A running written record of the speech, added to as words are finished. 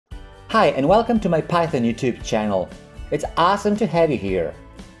Hi and welcome to my Python YouTube channel. It's awesome to have you here.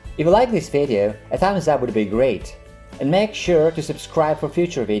 If you like this video, a thumbs up would be great. And make sure to subscribe for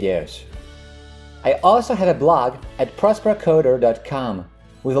future videos. I also have a blog at prospercoder.com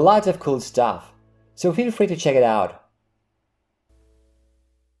with lots of cool stuff, so feel free to check it out.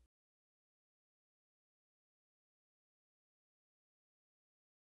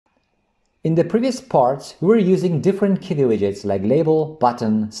 In the previous parts, we were using different Kivy widgets like label,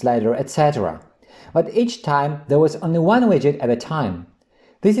 button, slider, etc. But each time there was only one widget at a time.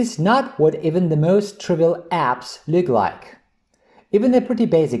 This is not what even the most trivial apps look like. Even a pretty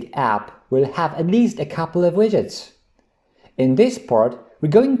basic app will have at least a couple of widgets. In this part, we're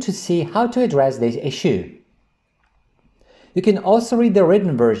going to see how to address this issue. You can also read the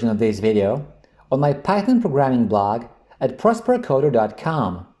written version of this video on my Python programming blog at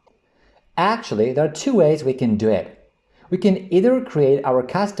prospercoder.com. Actually, there are two ways we can do it. We can either create our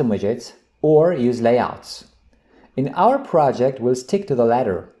custom widgets or use layouts. In our project, we'll stick to the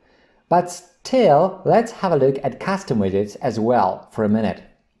latter. But still, let's have a look at custom widgets as well for a minute.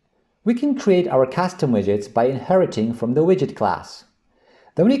 We can create our custom widgets by inheriting from the widget class.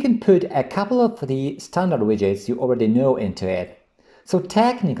 Then we can put a couple of the standard widgets you already know into it. So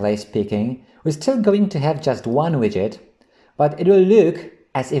technically speaking, we're still going to have just one widget, but it will look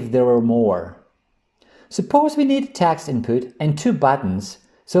as if there were more. Suppose we need text input and two buttons,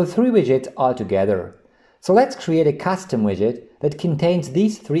 so three widgets altogether. So let's create a custom widget that contains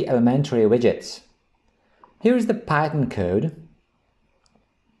these three elementary widgets. Here's the Python code.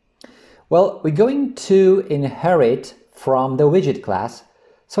 Well, we're going to inherit from the widget class,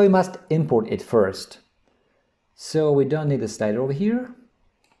 so we must import it first. So we don't need the slider over here.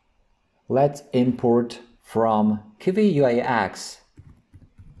 Let's import from Kivy UIX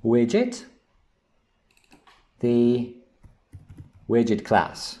widget the widget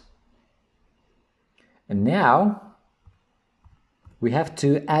class. And now we have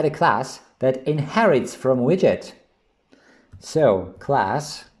to add a class that inherits from widget. So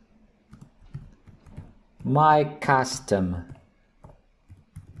class my custom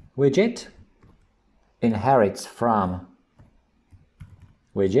widget inherits from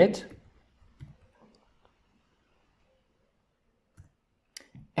widget.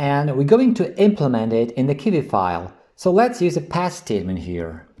 And we're going to implement it in the Kivy file. So let's use a pass statement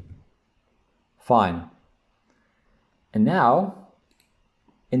here. Fine. And now,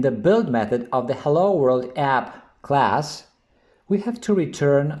 in the build method of the Hello World app class, we have to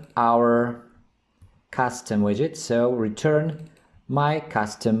return our custom widget. So return my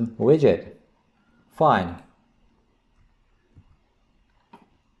custom widget. Fine.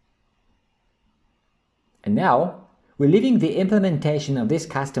 And now, we're leaving the implementation of this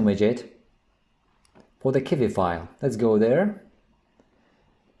custom widget for the Kivy file. Let's go there.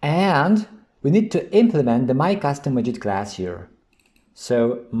 And we need to implement the myCustomWidget class here.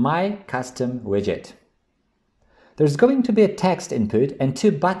 So myCustomWidget. There's going to be a text input and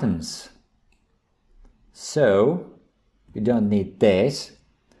two buttons. So we don't need this.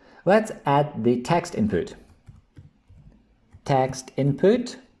 Let's add the text input. Text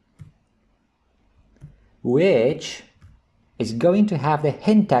input, which is going to have the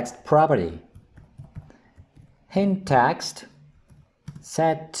hint text property. Hint text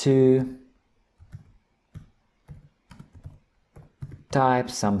set to type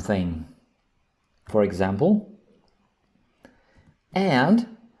something, for example.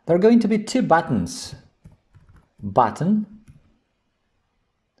 And there are going to be two buttons. Button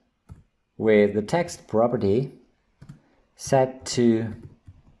with the text property set to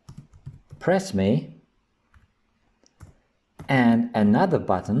press me, and another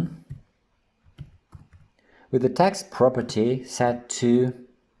button with the text property set to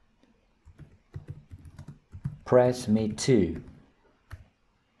press me too.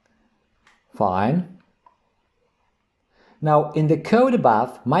 Fine. Now in the code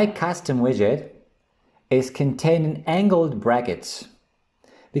above, my custom widget is contained in angled brackets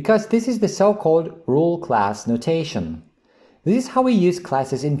because this is the so-called rule class notation. This is how we use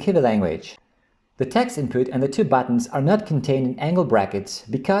classes in Kivy language. The text input and the two buttons are not contained in angle brackets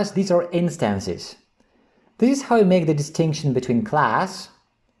because these are instances. This is how we make the distinction between class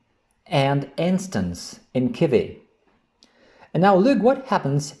and instance in Kivy. And now look what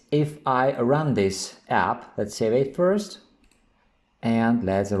happens if I run this app. Let's save it first and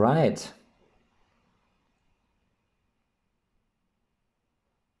let's run it.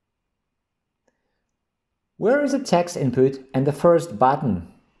 Where is the text input and the first button?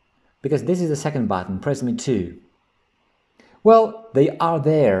 Because this is the second button, press me too. Well, they are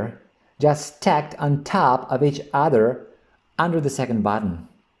there, just stacked on top of each other under the second button.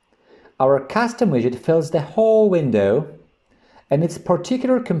 our custom widget fills the whole window, and its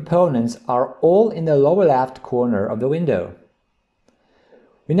particular components are all in the lower left corner of the window.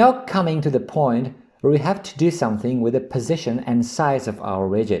 We're now coming to the point where we have to do something with the position and size of our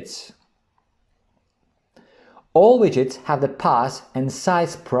widgets. All widgets have the path and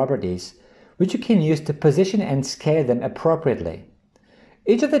size properties, which you can use to position and scale them appropriately.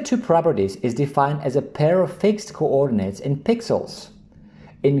 Each of the two properties is defined as a pair of fixed coordinates in pixels.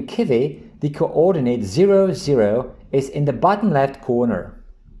 In Kivy, the coordinate 0, 0 is in the bottom left corner,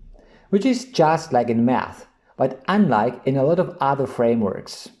 which is just like in math, but unlike in a lot of other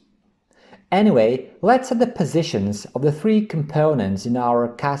frameworks. Anyway, let's set the positions of the three components in our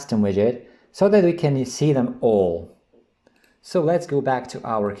custom widget so that we can see them all. So let's go back to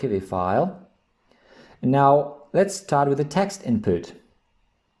our Kivy file. Now let's start with the text input.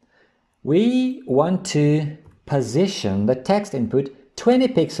 We want to position the text input 20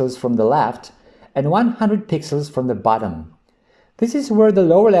 pixels from the left and 100 pixels from the bottom. This is where the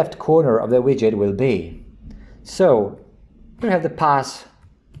lower left corner of the widget will be. So we have the path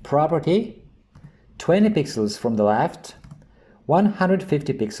property, 20 pixels from the left,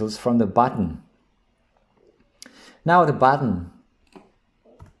 150 pixels from the bottom. Now the button.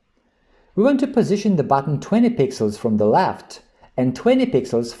 We want to position the button 20 pixels from the left and 20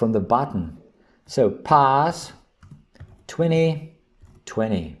 pixels from the bottom. So path 20,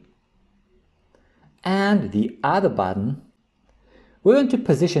 20. And the other button, we want to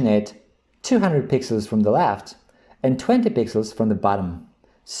position it 200 pixels from the left and 20 pixels from the bottom.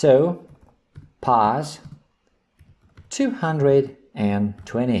 So path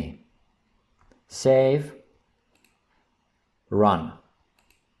 220. Save, run.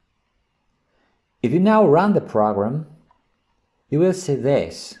 If you now run the program, you will see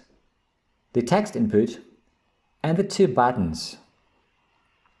this, the text input and the two buttons.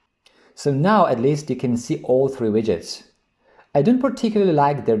 So now at least you can see all three widgets. I don't particularly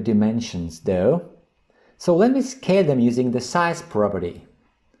like their dimensions though, so let me scale them using the size property.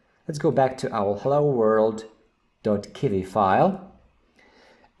 Let's go back to our hello world.kivy file,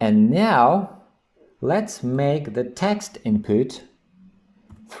 and now let's make the text input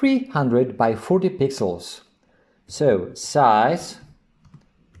 300 by 40 pixels. So size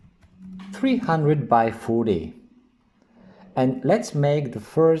 300 by 40. And let's make the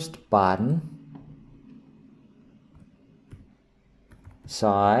first button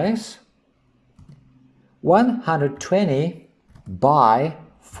size 120 by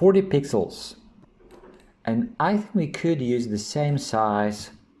 40 pixels. And I think we could use the same size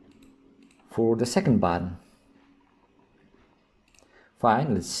for the second button.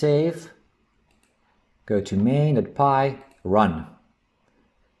 Fine, let's save, go to main.py, run.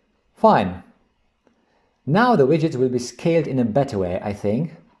 Fine. Now the widgets will be scaled in a better way, I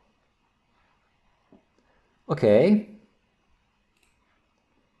think. Okay.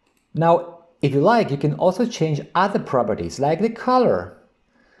 Now, if you like, you can also change other properties like the color.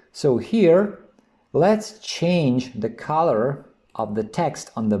 So here, let's change the color of the text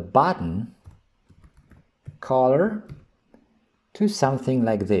on the button, color, to something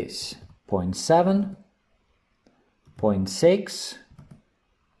like this, 0.7, 0.6,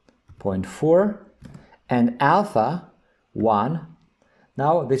 0.4, and alpha 1.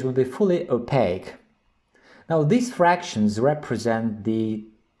 Now this will be fully opaque. Now these fractions represent the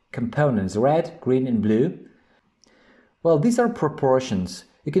components red, green and blue. Well, these are proportions.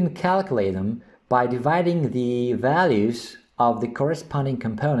 You can calculate them by dividing the values of the corresponding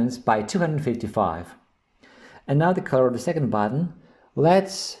components by 255. And now the color of the second button,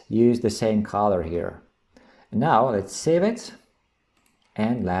 let's use the same color here. And now let's save it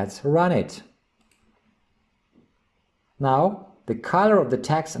and let's run it. Now the color of the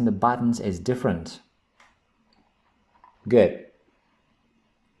text on the buttons is different. Good.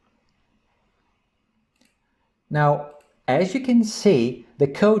 Now, as you can see, the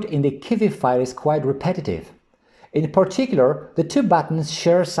code in the Kivy file is quite repetitive. In particular, the two buttons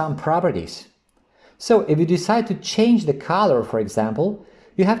share some properties. So if you decide to change the color, for example,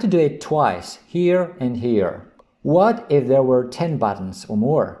 you have to do it twice, here and here. What if there were 10 buttons or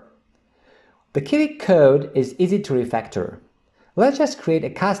more? The Kivy code is easy to refactor. Let's just create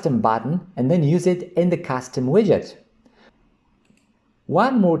a custom button and then use it in the custom widget.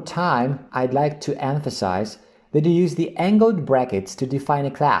 One more time, I'd like to emphasize that you use the angled brackets to define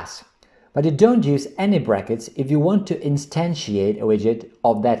a class, but you don't use any brackets if you want to instantiate a widget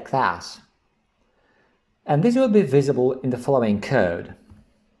of that class. And this will be visible in the following code.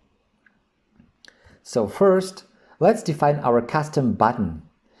 So first, let's define our custom button.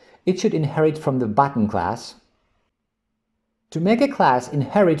 It should inherit from the button class. To make a class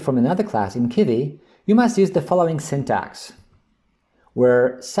inherit from another class in Kivy, you must use the following syntax,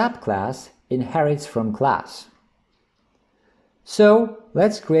 where subclass inherits from class. So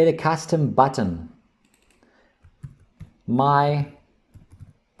let's create a custom button. My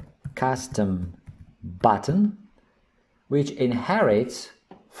custom button, which inherits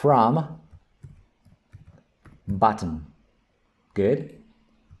from button. Good.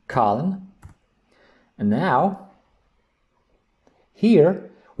 Colon. And now, here,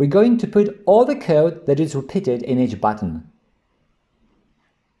 we're going to put all the code that is repeated in each button,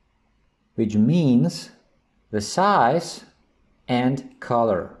 which means the size and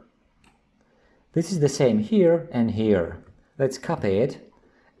color. This is the same here and here. Let's copy it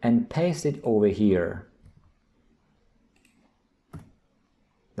and paste it over here.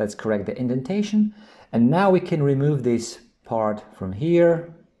 Let's correct the indentation, and now we can remove this part from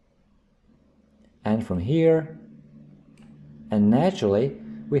here and from here, and naturally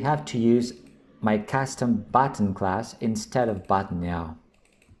we have to use my custom button class instead of button now.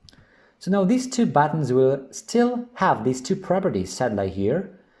 So now these two buttons will still have these two properties set like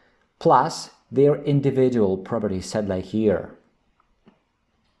here, plus their individual properties set like here.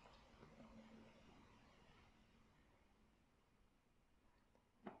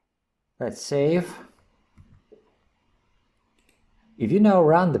 Let's save. If you now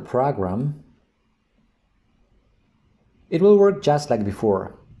run the program, it will work just like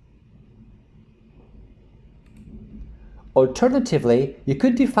before. Alternatively, you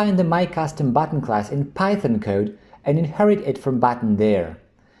could define the myCustomButton class in Python code and inherit it from button there.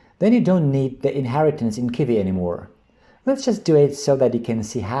 Then you don't need the inheritance in Kivy anymore. Let's just do it so that you can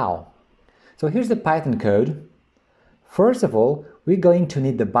see how. So here's the Python code. First of all, we're going to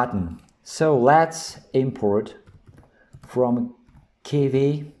need the button. So let's import from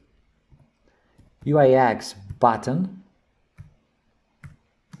Kivy UIX button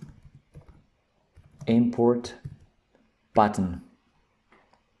import button.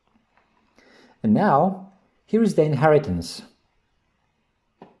 And now here is the inheritance.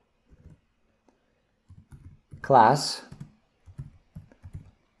 Class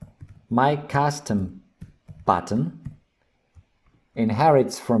myCustomButton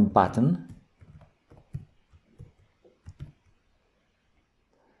inherits from button,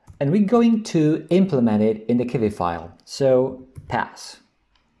 and we're going to implement it in the Kivy file. So pass.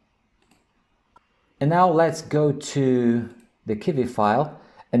 And now let's go to the Kivy file,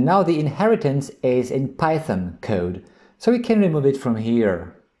 and now the inheritance is in Python code, so we can remove it from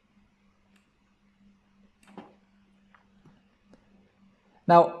here.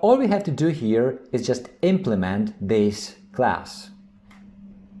 Now all we have to do here is just implement this class.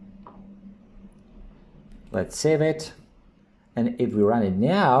 Let's save it, and if we run it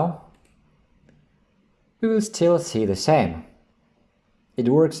now, we will still see the same. It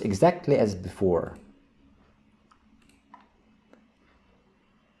works exactly as before.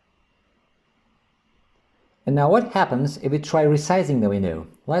 And now what happens if we try resizing the window?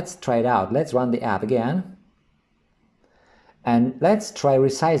 Let's try it out. Let's run the app again. And let's try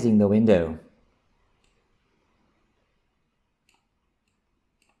resizing the window.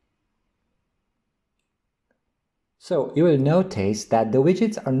 So you will notice that the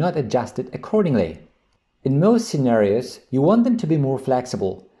widgets are not adjusted accordingly. In most scenarios, you want them to be more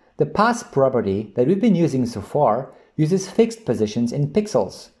flexible. The pass property that we've been using so far uses fixed positions in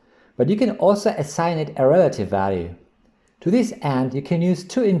pixels, but you can also assign it a relative value. To this end, you can use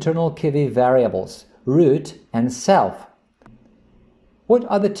two internal Kivy variables, root and self. What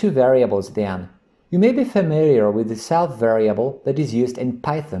are the two variables then? You may be familiar with the self variable that is used in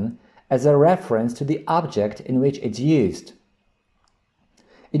Python as a reference to the object in which it's used.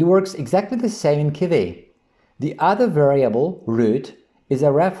 It works exactly the same in Kivy. The other variable, root, is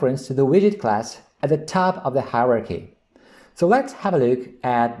a reference to the widget class at the top of the hierarchy. So let's have a look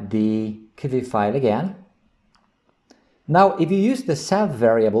at the Kivy file again. Now, if you use the self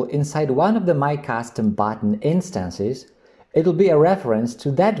variable inside one of the myCustomButton instances, it will be a reference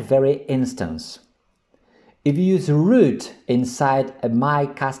to that very instance. If you use root inside a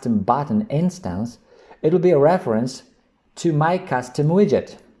myCustomButton instance, it will be a reference to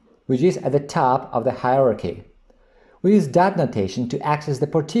myCustomWidget, which is at the top of the hierarchy. We use dot notation to access the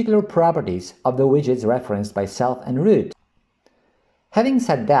particular properties of the widgets referenced by self and root. Having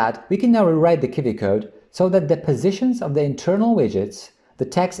said that, we can now rewrite the Kivy code so that the positions of the internal widgets, the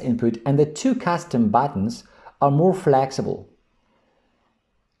text input, and the two custom buttons are more flexible.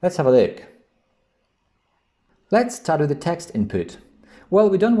 Let's have a look. Let's start with the text input. Well,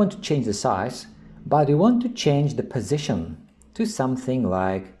 we don't want to change the size, but we want to change the position to something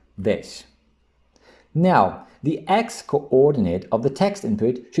like this. Now, the x-coordinate of the text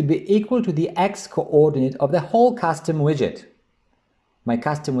input should be equal to the x-coordinate of the whole custom widget. My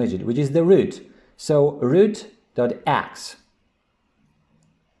custom widget, which is the root. So root.x.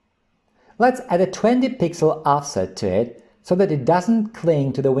 Let's add a 20 pixel offset to it so that it doesn't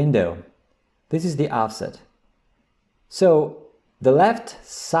cling to the window. This is the offset. So the left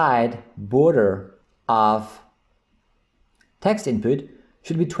side border of text input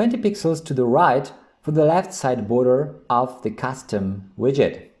should be 20 pixels to the right for the left side border of the custom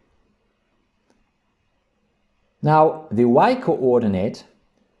widget. Now the y-coordinate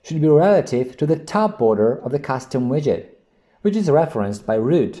should be relative to the top border of the custom widget, which is referenced by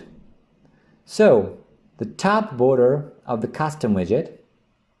root. So the top border of the custom widget,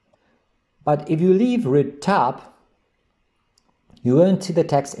 but if you leave root top, you won't see the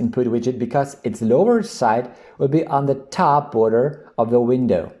text input widget because its lower side will be on the top border of the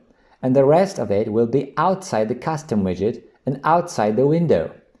window, and the rest of it will be outside the custom widget and outside the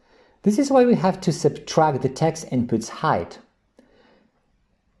window. This is why we have to subtract the text input's height.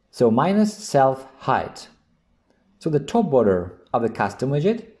 So minus self height. So the top border of the custom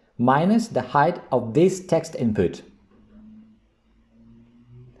widget minus the height of this text input.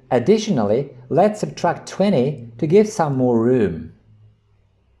 Additionally, let's subtract 20 to give some more room.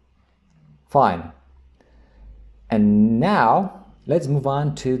 Fine. And now let's move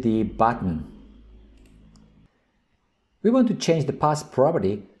on to the button. We want to change the pass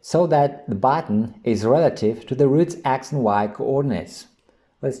property so that the button is relative to the root's x and y coordinates.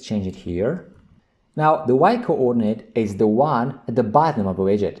 Let's change it here. Now the y-coordinate is the one at the bottom of the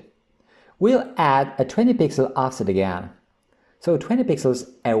widget. We'll add a 20 pixel offset again. So 20 pixels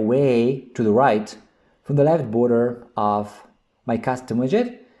away to the right from the left border of my custom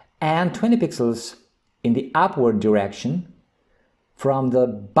widget and 20 pixels in the upward direction from the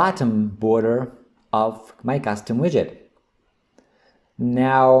bottom border of my custom widget.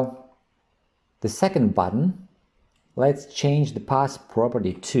 Now the second button, let's change the pass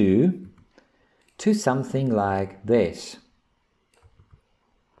property to something like this.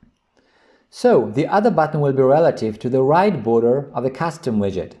 So the other button will be relative to the right border of the custom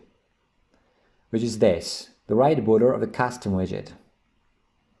widget, which is this, the right border of the custom widget.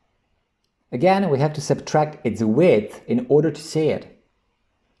 Again, we have to subtract its width in order to see it.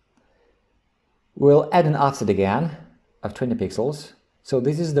 We'll add an offset again of 20 pixels. So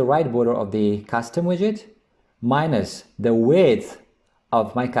this is the right border of the custom widget minus the width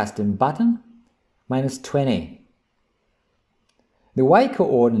of my custom button minus 20. The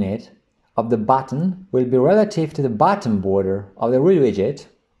y-coordinate of the button will be relative to the bottom border of the root widget,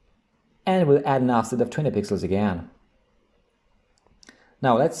 and we'll add an offset of 20 pixels again.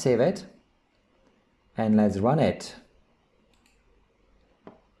 Now let's save it and let's run it.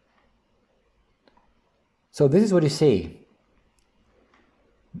 So this is what you see.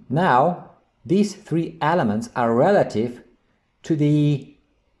 Now these three elements are relative to the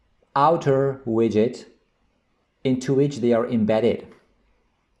outer widget into which they are embedded.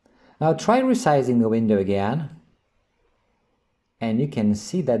 Now try resizing the window again, and you can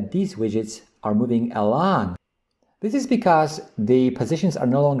see that these widgets are moving along. This is because the positions are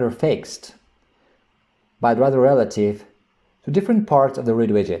no longer fixed, but rather relative to different parts of the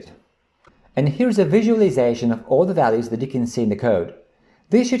root widget. And here's a visualization of all the values that you can see in the code.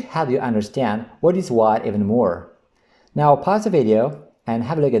 This should help you understand what is what even more. Now pause the video and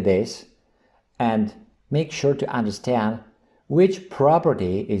have a look at this, and make sure to understand which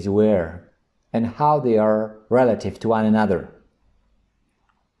property is where and how they are relative to one another.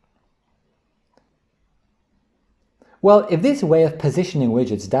 Well, if this way of positioning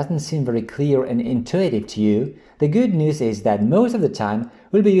widgets doesn't seem very clear and intuitive to you, the good news is that most of the time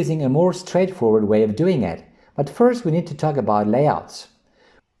we'll be using a more straightforward way of doing it. But first we need to talk about layouts.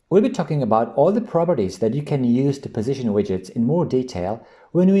 We'll be talking about all the properties that you can use to position widgets in more detail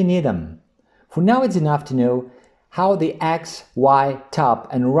when we need them. For now, it's enough to know how the X, Y,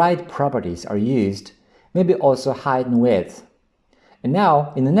 top and right properties are used, maybe also height and width. And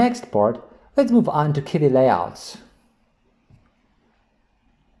now, in the next part, let's move on to Kivy layouts.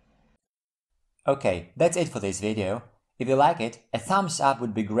 Okay, that's it for this video. If you like it, a thumbs up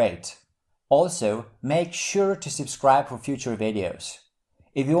would be great. Also, make sure to subscribe for future videos.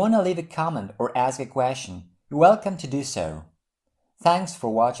 If you want to leave a comment or ask a question, you're welcome to do so. Thanks for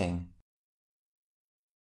watching.